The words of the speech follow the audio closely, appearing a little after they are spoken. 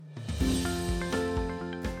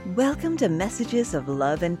Welcome to Messages of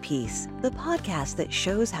Love and Peace, the podcast that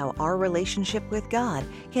shows how our relationship with God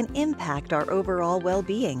can impact our overall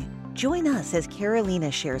well-being. Join us as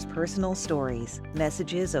Carolina shares personal stories,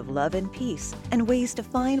 messages of love and peace, and ways to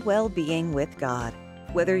find well-being with God.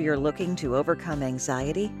 Whether you're looking to overcome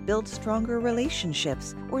anxiety, build stronger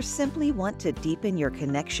relationships, or simply want to deepen your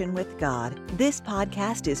connection with God, this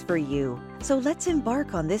podcast is for you. So let's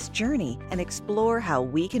embark on this journey and explore how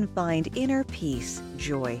we can find inner peace,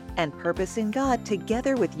 joy, and purpose in God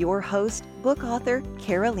together with your host, book author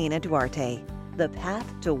Carolina Duarte. The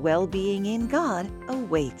path to well-being in God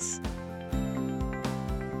awaits.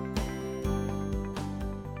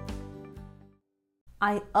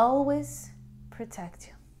 I always protect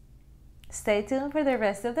you. Stay tuned for the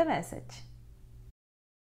rest of the message.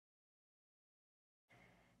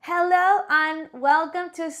 Hello and welcome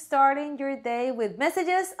to starting your day with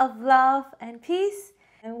messages of love and peace.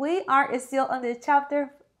 And we are still on the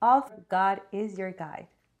chapter of God is your guide.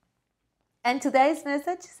 And today's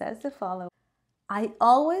message says the following: I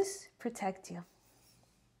always protect you.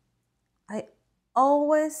 I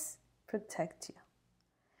always protect you.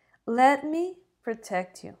 Let me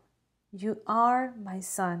protect you. You are my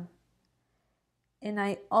son, and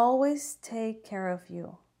I always take care of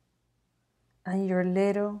you and your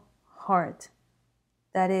little heart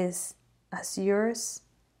that is as yours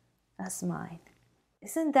as mine.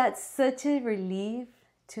 Isn't that such a relief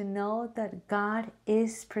to know that God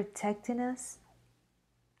is protecting us?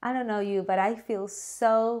 I don't know you, but I feel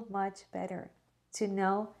so much better to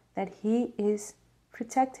know that He is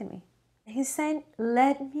protecting me. He's saying,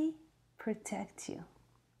 let me protect you.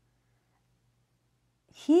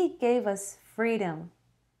 He gave us freedom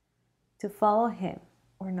to follow Him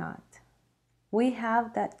or not. We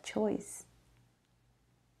have that choice.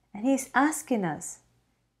 And He's asking us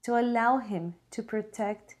to allow Him to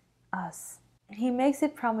protect us. And He makes a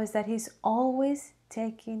promise that He's always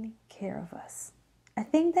taking care of us. I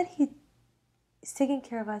think that He is taking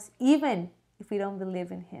care of us even if we don't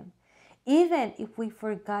believe in Him, even if we've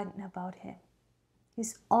forgotten about Him.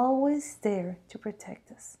 He's always there to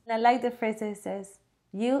protect us. And I like the phrase that says,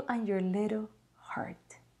 you and your little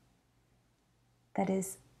heart. That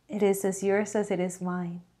is, it is as yours as it is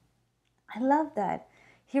mine. I love that.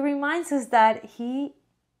 He reminds us that He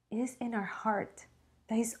is in our heart,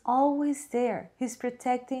 that He's always there. He's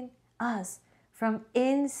protecting us from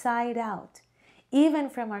inside out, even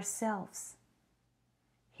from ourselves.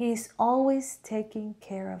 He's always taking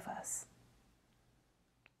care of us.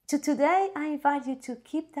 So today, I invite you to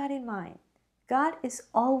keep that in mind. God is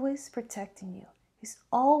always protecting you. He's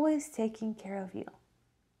always taking care of you.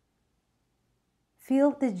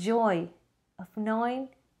 Feel the joy of knowing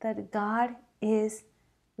that God is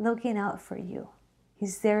looking out for you.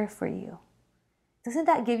 He's there for you. Doesn't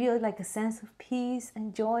that give you like a sense of peace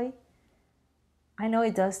and joy? I know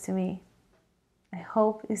it does to me. I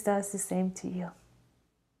hope it does the same to you.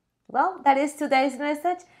 Well, that is today's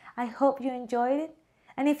message. I hope you enjoyed it.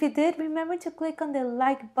 And if you did, remember to click on the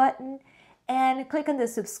like button and click on the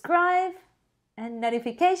subscribe and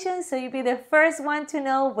notifications so you'll be the first one to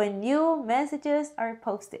know when new messages are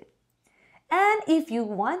posted. And if you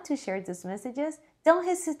want to share these messages, don't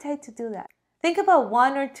hesitate to do that. Think about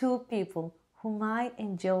one or two people who might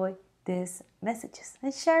enjoy these messages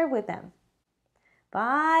and share with them.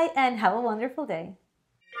 Bye and have a wonderful day.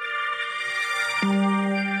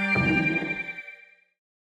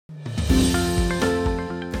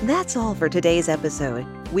 That's all for today's episode.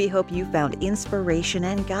 We hope you found inspiration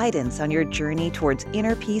and guidance on your journey towards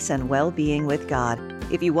inner peace and well-being with God.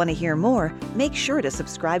 If you want to hear more, make sure to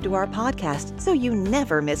subscribe to our podcast so you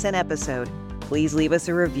never miss an episode. Please leave us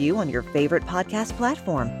a review on your favorite podcast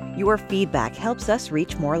platform. Your feedback helps us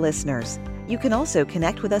reach more listeners. You can also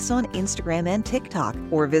connect with us on Instagram and TikTok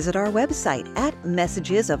or visit our website at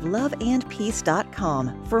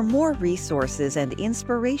messagesofloveandpeace.com for more resources and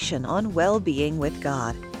inspiration on well-being with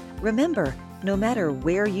God. Remember, no matter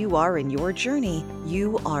where you are in your journey,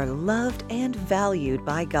 you are loved and valued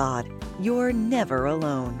by God. You're never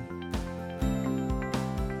alone.